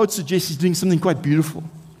fact, I would suggest he's doing something quite beautiful.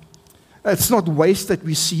 It's not waste that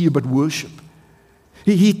we see here, but worship.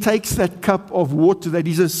 He takes that cup of water that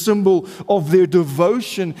is a symbol of their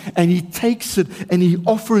devotion, and he takes it and he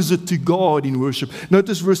offers it to God in worship.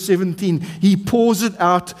 Notice verse 17. He pours it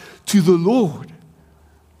out to the Lord.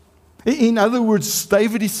 In other words,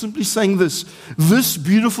 David is simply saying this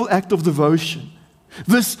beautiful act of devotion,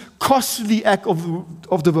 this costly act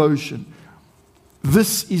of devotion,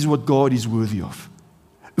 this is what God is worthy of.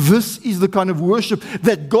 This is the kind of worship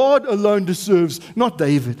that God alone deserves, not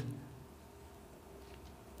David.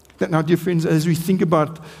 Now, dear friends, as we think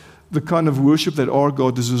about the kind of worship that our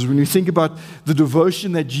God deserves, when we think about the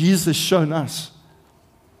devotion that Jesus has shown us,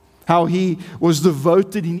 how he was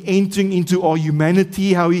devoted in entering into our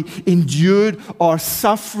humanity, how he endured our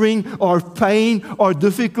suffering, our pain, our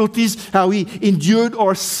difficulties, how he endured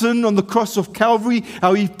our sin on the cross of Calvary,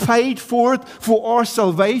 how he paid for it, for our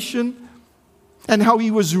salvation, and how he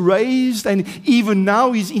was raised, and even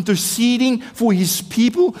now he's interceding for his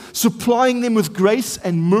people, supplying them with grace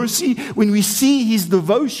and mercy. When we see his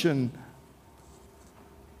devotion,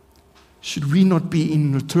 should we not be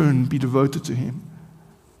in return be devoted to him?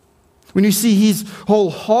 When we see his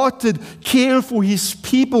wholehearted care for his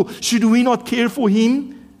people, should we not care for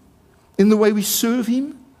him in the way we serve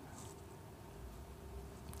him?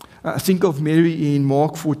 Think of Mary in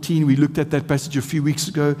Mark 14. We looked at that passage a few weeks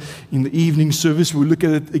ago in the evening service. We'll look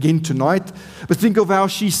at it again tonight. But think of how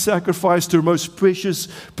she sacrificed her most precious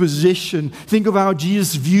possession. Think of how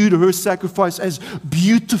Jesus viewed her sacrifice as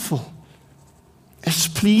beautiful, as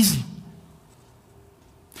pleasing.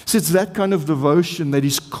 So it's that kind of devotion that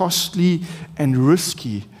is costly and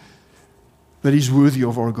risky that is worthy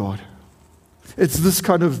of our God. It's this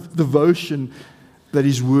kind of devotion that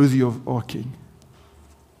is worthy of our King.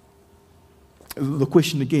 The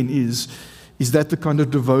question again is that the kind of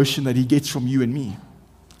devotion that he gets from you and me?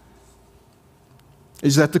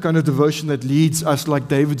 Is that the kind of devotion that leads us like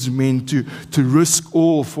David's men to risk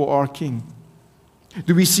all for our King?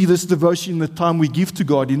 Do we see this devotion in the time we give to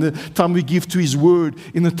God, in the time we give to his word,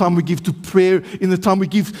 in the time we give to prayer, in the time we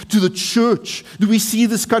give to the church? Do we see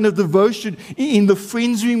this kind of devotion in the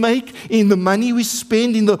friends we make, in the money we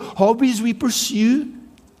spend, in the hobbies we pursue?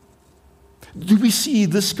 Do we see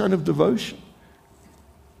this kind of devotion?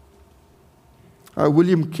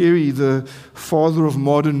 William Carey, the father of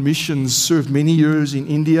modern missions, served many years in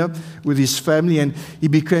India with his family, and he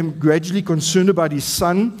became gradually concerned about his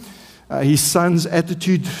son. His son's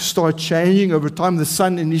attitude started changing over time. The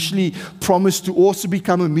son initially promised to also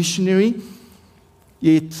become a missionary,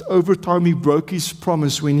 yet over time he broke his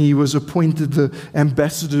promise when he was appointed the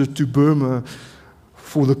ambassador to Burma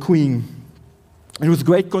for the Queen. And with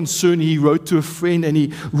great concern he wrote to a friend, and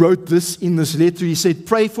he wrote this in this letter. He said,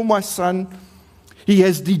 "Pray for my son. He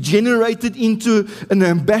has degenerated into an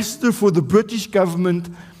ambassador for the British government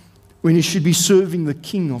when he should be serving the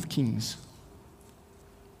King of Kings."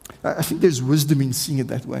 I think there's wisdom in seeing it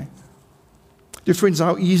that way. Dear friends,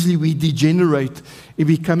 how easily we degenerate in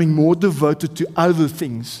becoming more devoted to other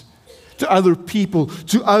things, to other people,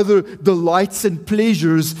 to other delights and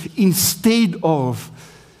pleasures, instead of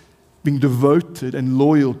being devoted and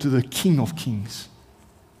loyal to the King of Kings.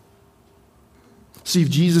 See,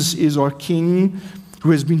 if Jesus is our King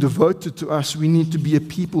who has been devoted to us, we need to be a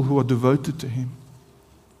people who are devoted to him.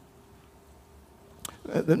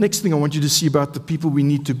 The next thing I want you to see about the people we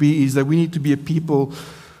need to be is that we need to be a people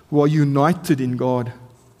who are united in God.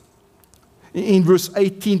 In verse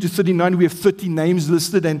 18 to 39, we have 30 names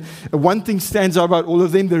listed, and one thing stands out about all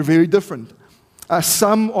of them: they're very different.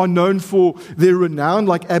 Some are known for their renown,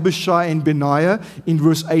 like Abishai and Benaiah in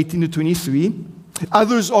verse 18 to 23.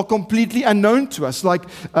 Others are completely unknown to us, like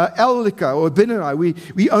Elika or Benaiah.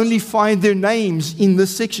 We only find their names in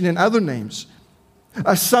this section and other names.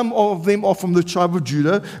 Some of them are from the tribe of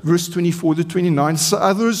Judah, verse 24 to 29.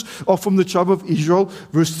 Others are from the tribe of Israel,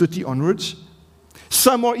 verse 30 onwards.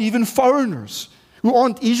 Some are even foreigners who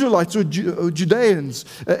aren't Israelites or Judeans,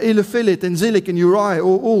 Eliphelet and Zelek and Uriah,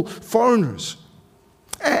 all foreigners.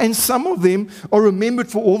 And some of them are remembered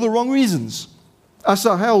for all the wrong reasons.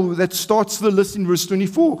 Asahel, that starts the list in verse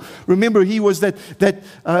 24. Remember, he was that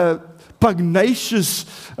pugnacious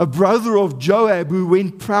brother of Joab who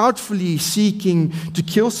went proudly seeking to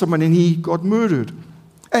kill someone, and he got murdered.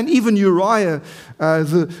 And even Uriah,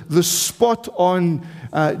 the spot-on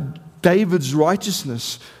David's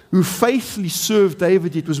righteousness, who faithfully served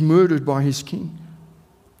David yet was murdered by his king.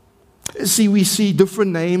 See, we see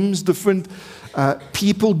different names, different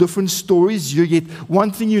people, different stories, yet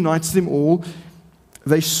one thing unites them all.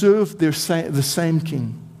 They serve the same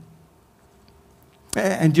king.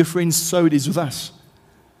 And dear friends, so it is with us.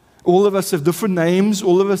 All of us have different names,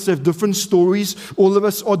 all of us have different stories, all of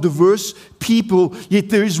us are diverse people, yet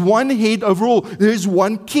there is one head over all. There is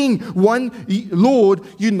one king, one Lord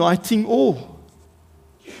uniting all.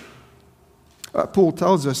 Paul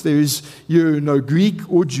tells us there is no Greek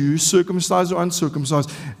or Jew, circumcised or uncircumcised,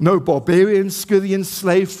 no barbarian, Scythian,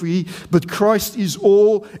 slave free, but Christ is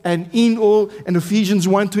all and in all. And Ephesians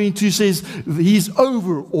 1:22 says He's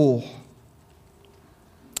over all.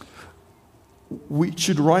 We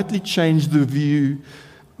should rightly change the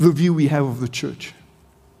view we have of the church.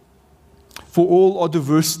 For all our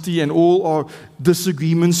diversity and all our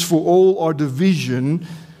disagreements, for all our division,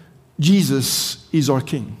 Jesus is our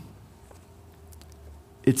King.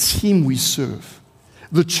 It's Him we serve.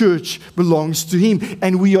 The church belongs to Him,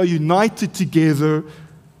 and we are united together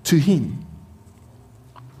to Him.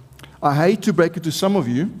 I hate to break it to some of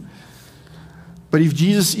you, but if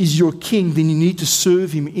Jesus is your King, then you need to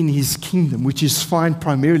serve Him in His kingdom, which is found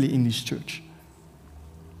primarily in His church.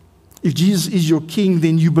 If Jesus is your King,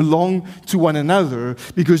 then you belong to one another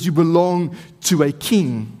because you belong to a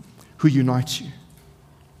King who unites you.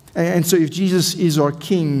 And so if Jesus is our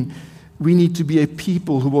King, we need to be a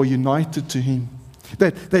people who are united to Him,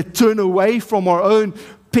 that turn away from our own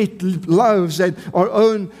pet loves and our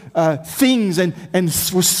own things and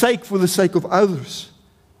forsake for the sake of others,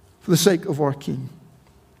 for the sake of our King.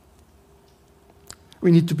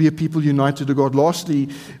 We need to be a people united to God. Lastly,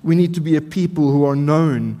 we need to be a people who are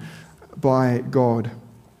known by God.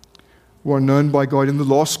 Who are known by God. In the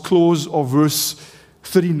last clause of verse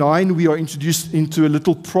 39, we are introduced into a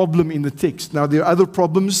little problem in the text. Now, there are other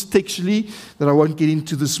problems textually that I won't get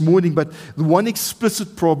into this morning, but the one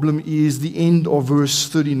explicit problem is the end of verse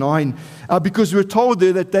 39, because we're told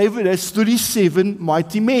there that David has 37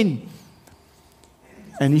 mighty men.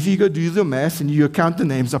 And if you go do the math and you count the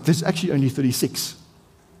names up, there's actually only 36.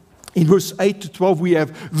 In verse 8 to 12, we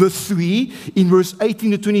have the 3. In verse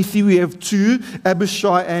 18 to 23, we have 2,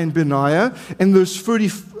 Abishai and Benaiah. And verse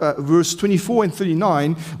 24 and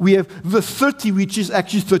 39, we have the 30, which is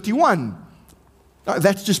actually 31.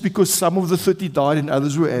 That's just because some of the 30 died and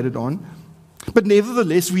others were added on. But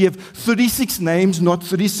nevertheless, we have 36 names, not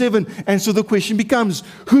 37. And so the question becomes,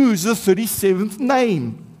 who's the 37th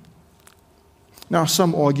name? Now,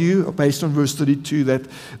 some argue, based on verse 32, that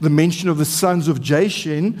the mention of the sons of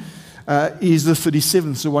Jashen is the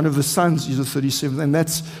 37th. So one of the sons is the 37th, and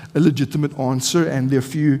that's a legitimate answer, and there are a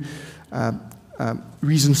few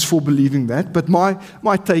reasons for believing that. But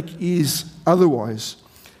my take is otherwise.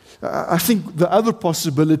 I think the other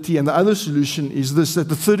possibility and the other solution is this, that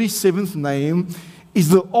the 37th name is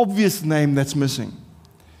the obvious name that's missing.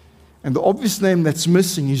 And the obvious name that's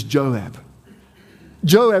missing is Joab.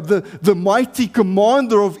 Joab, the mighty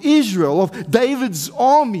commander of Israel, of David's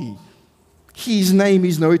army. His name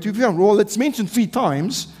is nowhere to be found. Well, it's mentioned 3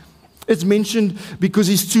 times. It's mentioned because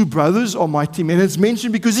his 2 brothers are mighty men. It's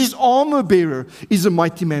mentioned because his armor bearer is a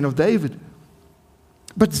mighty man of David.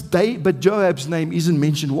 But Joab's name isn't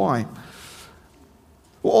mentioned. Why?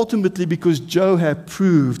 Well, ultimately because Joab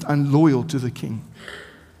proved unloyal to the king.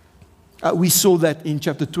 We saw that in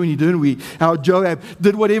chapter 20, didn't we? How Joab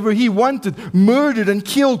did whatever he wanted, murdered and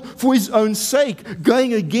killed for his own sake,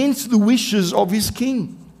 going against the wishes of his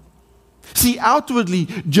king. See, outwardly,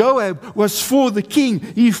 Joab was for the king.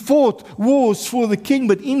 He fought wars for the king,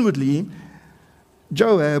 but inwardly,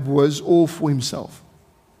 Joab was all for himself.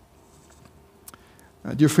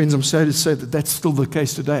 Dear friends, I'm sad to say that that's still the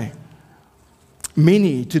case today.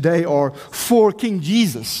 Many today are for King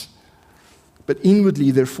Jesus, but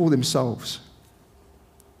inwardly they're for themselves.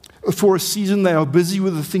 For a season, they are busy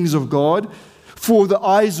with the things of God. For the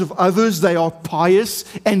eyes of others, they are pious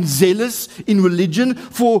and zealous in religion.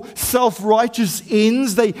 For self-righteous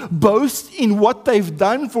ends, they boast in what they've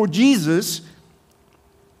done for Jesus.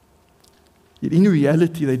 Yet in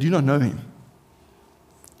reality, they do not know Him.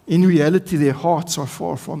 In reality, their hearts are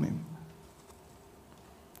far from Him.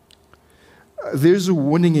 There's a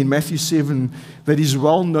warning in Matthew 7 that is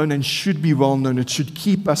well known and should be well known. It should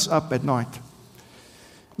keep us up at night.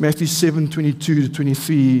 Matthew 7:22 to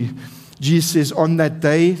 23. Jesus says, on that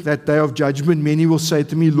day of judgment, many will say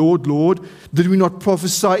to me, Lord, Lord, did we not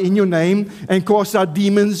prophesy in your name and cast out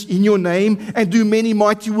demons in your name and do many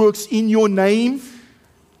mighty works in your name?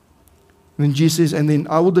 And then Jesus says, and then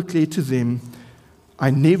I will declare to them,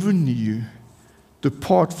 I never knew you.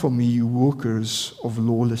 Depart from me, you workers of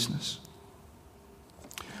lawlessness.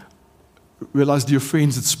 Realize, dear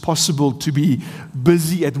friends, it's possible to be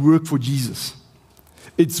busy at work for Jesus.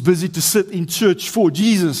 It's busy to sit in church for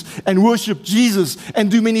Jesus and worship Jesus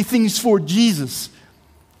and do many things for Jesus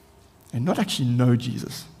and not actually know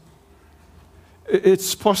Jesus.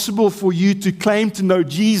 It's possible for you to claim to know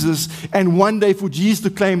Jesus and one day for Jesus to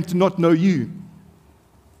claim to not know you.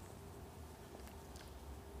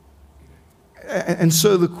 And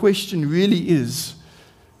so the question really is,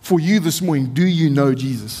 for you this morning, do you know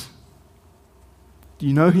Jesus? Do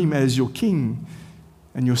you know Him as your King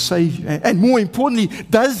and your Savior? And more importantly,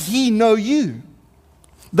 does He know you?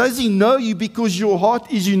 Does He know you because your heart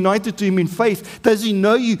is united to Him in faith? Does He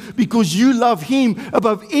know you because you love Him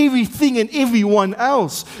above everything and everyone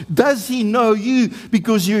else? Does He know you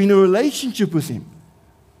because you're in a relationship with Him?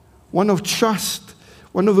 One of trust,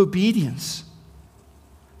 one of obedience.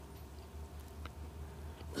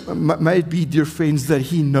 May it be, dear friends, that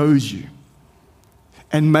He knows you.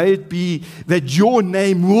 And may it be that your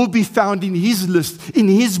name will be found in His list, in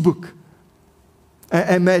His book.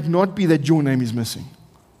 And may it not be that your name is missing.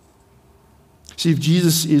 See, if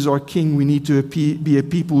Jesus is our King, we need to be a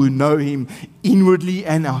people who know Him inwardly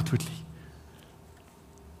and outwardly.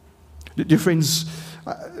 Dear friends,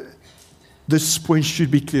 this point should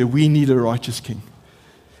be clear. We need a righteous King.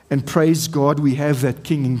 And praise God, we have that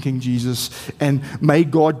King in King Jesus. And may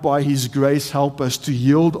God, by His grace, help us to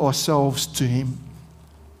yield ourselves to Him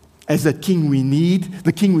as that King we need,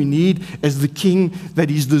 as the King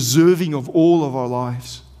that is deserving of all of our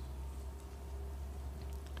lives.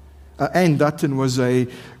 Anne Dutton was a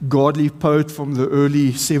godly poet from the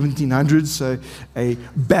early 1700s, a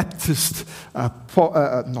Baptist,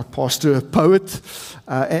 not pastor, a poet.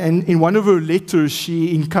 And in one of her letters,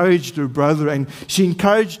 she encouraged her brother, and she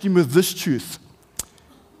encouraged him with this truth.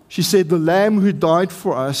 She said, "The Lamb who died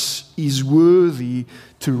for us is worthy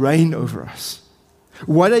to reign over us.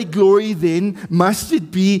 What a glory then must it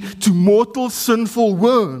be to mortal sinful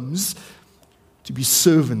worms to be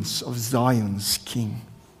servants of Zion's King."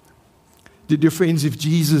 Dear friends, if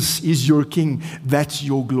Jesus is your King, that's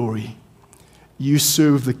your glory. You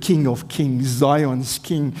serve the King of Kings, Zion's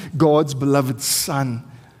King, God's beloved Son.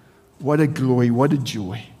 What a glory, what a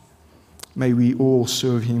joy. May we all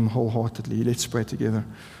serve Him wholeheartedly. Let's pray together.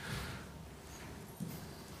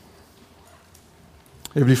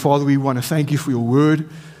 Heavenly Father, we want to thank You for Your word.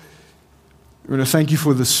 We want to thank You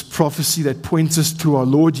for this prophecy that points us to our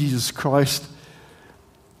Lord Jesus Christ.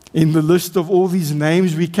 In the list of all these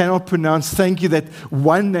names we cannot pronounce, thank You that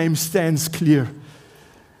one name stands clear.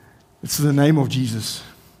 It's the name of Jesus.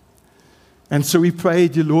 And so we pray,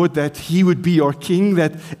 dear Lord, that He would be our King,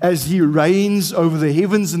 that as He reigns over the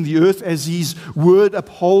heavens and the earth, as His word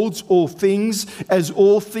upholds all things, as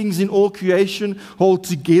all things in all creation hold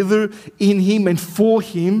together in Him and for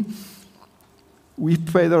Him, we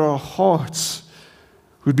pray that our hearts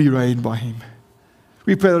would be reigned by Him.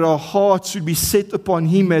 We pray that our hearts would be set upon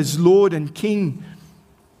Him as Lord and King,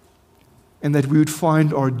 and that we would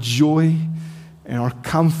find our joy and our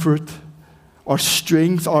comfort, our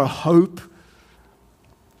strength, our hope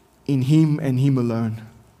in Him and Him alone.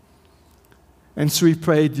 And so we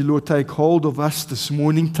pray, dear Lord, take hold of us this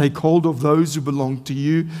morning. Take hold of those who belong to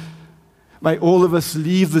You. May all of us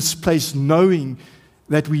leave this place knowing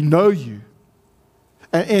that we know You.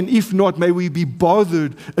 And if not, may we be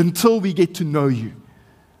bothered until we get to know You.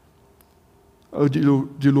 Oh,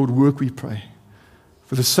 dear Lord, work, we pray,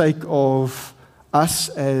 for the sake of us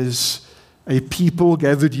as a people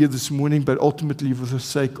gathered here this morning, but ultimately for the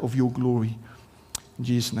sake of Your glory. In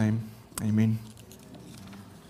Jesus' name, amen.